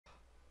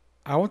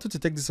I wanted to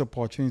take this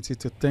opportunity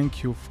to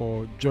thank you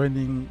for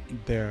joining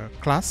the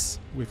class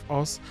with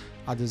us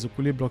at the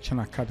Zukuli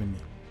Blockchain Academy.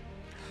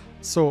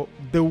 So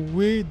the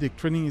way the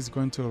training is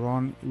going to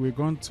run, we're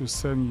going to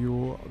send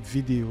you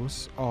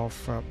videos of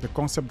the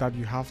concept that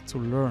you have to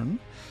learn.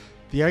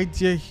 The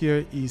idea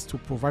here is to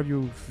provide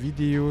you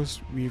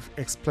videos with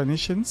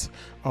explanations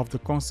of the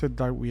concept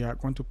that we are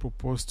going to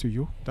propose to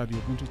you, that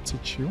we're going to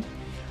teach you.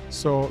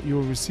 So you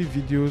will receive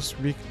videos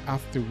week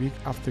after week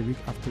after week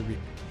after week.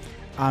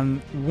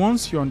 And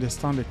once you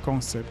understand the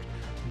concept,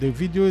 the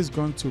video is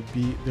going to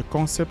be the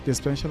concept, the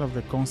explanation of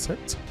the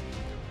concept,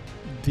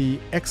 the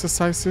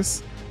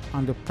exercises,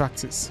 and the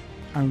practice.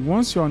 And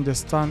once you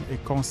understand a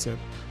concept,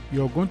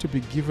 you're going to be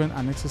given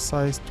an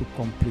exercise to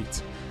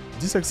complete.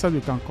 This exercise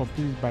you can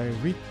complete it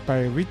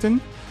by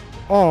written,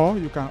 or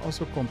you can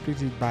also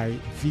complete it by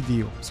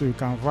video. So you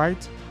can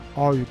write,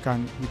 or we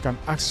can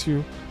ask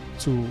you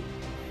to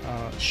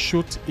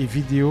shoot a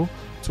video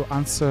to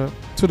answer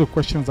to the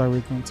questions that we're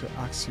going to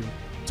ask you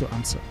to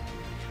answer.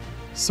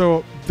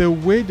 So the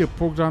way the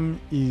program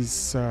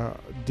is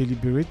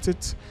deliberated,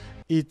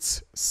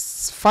 it's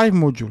five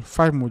module.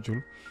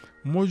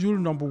 Module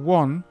number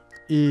 1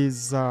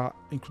 is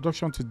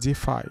introduction to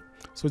DeFi.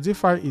 So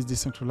DeFi is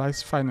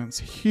decentralized finance.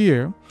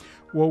 Here,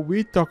 what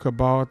we talk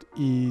about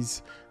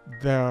is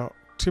the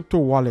crypto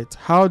wallet.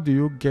 How do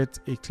you get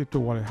a crypto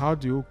wallet? How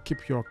do you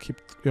keep your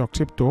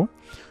crypto?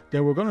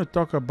 Then we're going to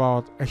talk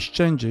about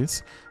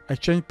exchanges,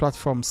 exchange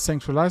platform,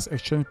 centralized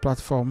exchange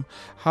platform.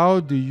 How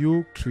do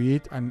you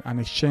create an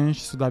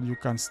exchange so that you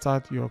can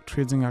start your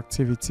trading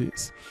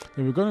activities?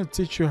 Then we're going to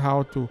teach you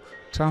how to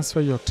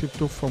transfer your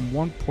crypto from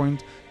one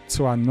point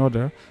to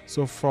another.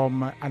 So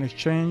from an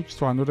exchange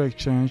to another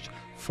exchange,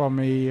 from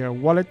a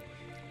wallet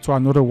to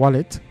another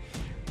wallet.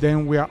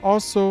 Then we are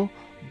also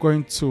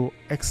going to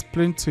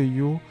explain to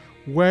you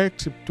where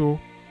crypto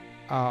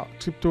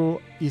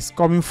is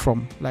coming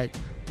from. Like,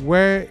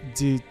 where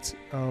did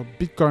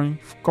Bitcoin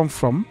come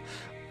from?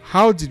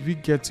 How did we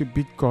get to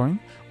Bitcoin?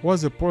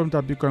 What's the problem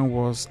that Bitcoin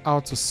was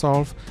out to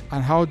solve?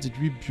 And how did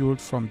we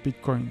build from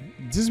Bitcoin?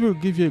 This will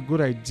give you a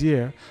good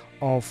idea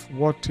of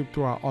what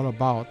crypto are all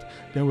about.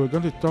 Then we're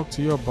going to talk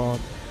to you about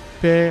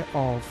pair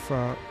of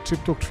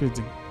crypto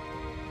trading.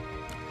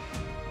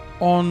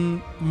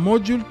 On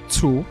module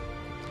 2,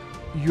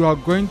 you are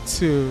going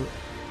to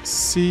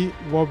see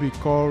what we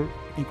call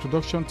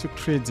introduction to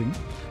trading.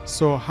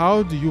 So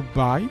how do you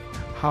buy?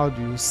 How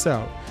do you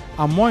sell?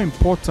 And more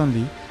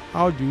importantly,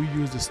 how do you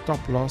use the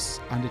stop loss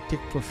and the take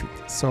profit?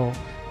 So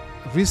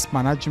risk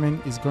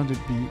management is going to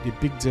be the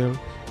big deal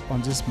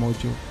on this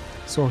module.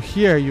 So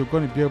here you're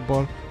going to be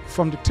able,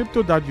 from the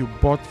crypto that you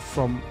bought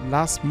from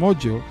last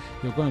module,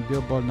 you're going to be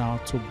able now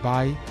to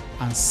buy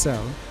and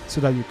sell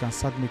so that you can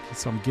start making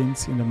some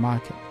gains in the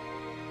market.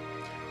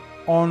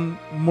 On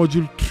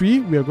module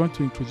 3, we are going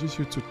to introduce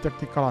you to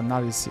technical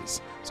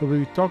analysis. So we'll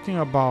be talking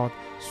about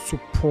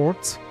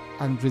support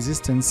and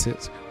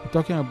resistances. We're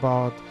talking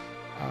about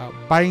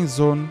buying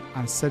zone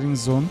and selling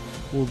zone.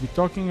 We'll be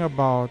talking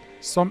about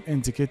some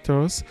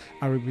indicators,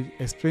 and we'll be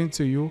explaining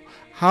to you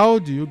how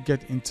do you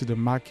get into the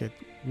market.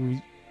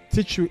 We'll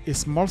teach you a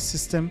small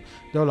system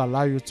that will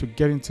allow you to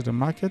get into the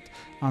market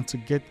and to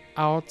get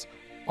out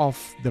of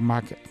the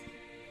market.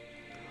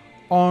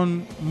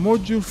 On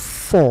module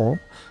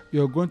 4,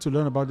 you're going to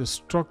learn about the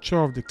structure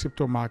of the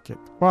crypto market.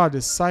 What are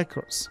the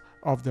cycles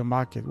of the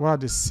market? What are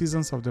the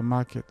seasons of the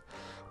market?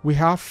 We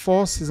have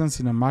 4 seasons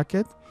in the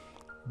market: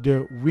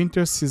 the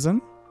winter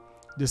season,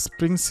 the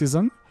spring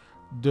season,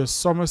 the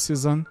summer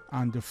season,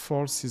 and the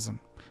fall season.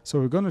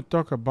 So we're going to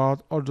talk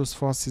about all those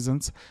 4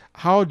 seasons.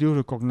 How do you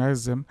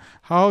recognize them?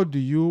 How do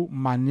you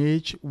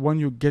manage when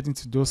you get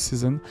into those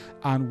seasons?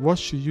 And what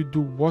should you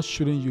do? What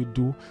shouldn't you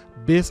do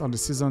based on the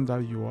season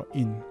that you are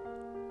in?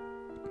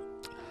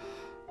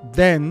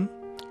 Then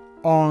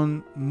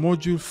on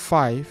module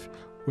 5,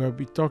 we'll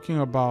be talking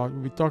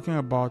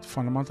about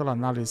fundamental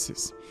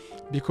analysis,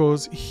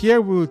 because here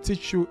we will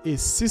teach you a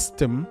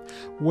system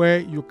where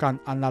you can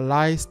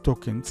analyze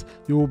tokens.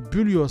 You will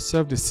build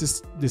yourself the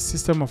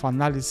system of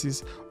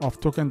analysis of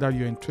token that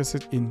you're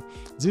interested in.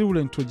 This will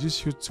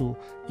introduce you to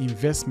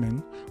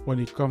investment when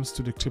it comes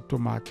to the crypto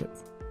market.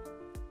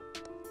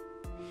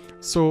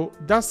 So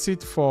that's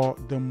it for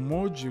the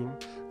module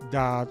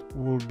that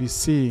we'll be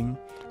seeing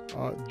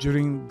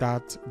during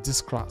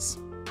this class.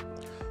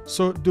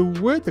 So the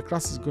way the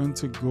class is going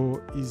to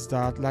go is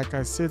that, like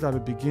I said at the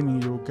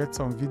beginning, you'll get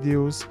some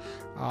videos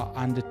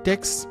and the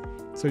text.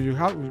 So we're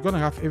going to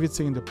have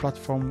everything in the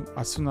platform.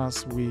 As soon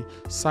as we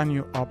sign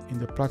you up in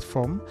the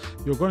platform,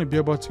 you're going to be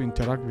able to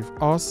interact with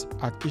us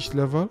at each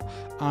level,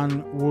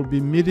 and we'll be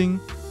meeting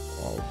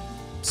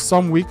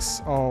some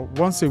weeks, or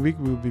once a week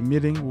we'll be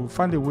meeting. We'll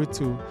find a way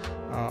to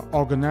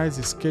organize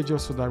the schedule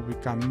so that we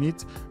can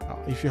meet.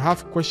 If you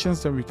have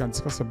questions, then we can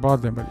discuss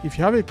about them. But if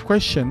you have a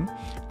question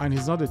and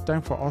it's not the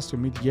time for us to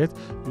meet yet,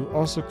 you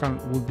also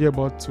will be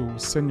able to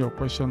send your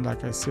question,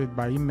 like I said,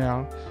 by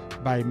email,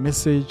 by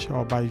message,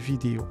 or by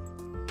video.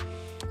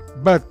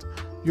 But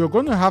you're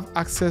going to have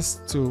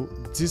access to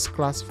this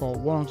class for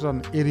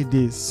 180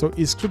 days. So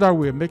it's true that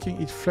we're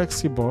making it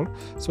flexible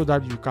so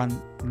that you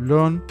can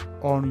learn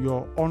on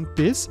your own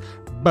pace,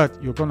 but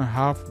you're going to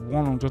have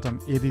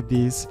 180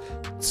 days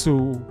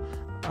to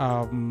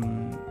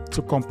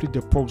complete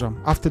the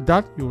program. After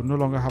that, you will no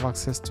longer have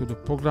access to the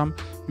program.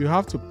 You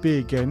have to pay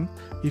again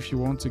if you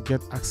want to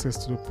get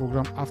access to the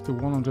program after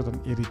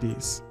 180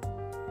 days.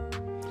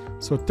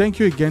 So thank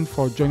you again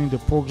for joining the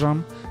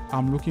program.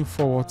 I'm looking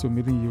forward to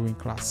meeting you in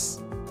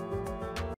class.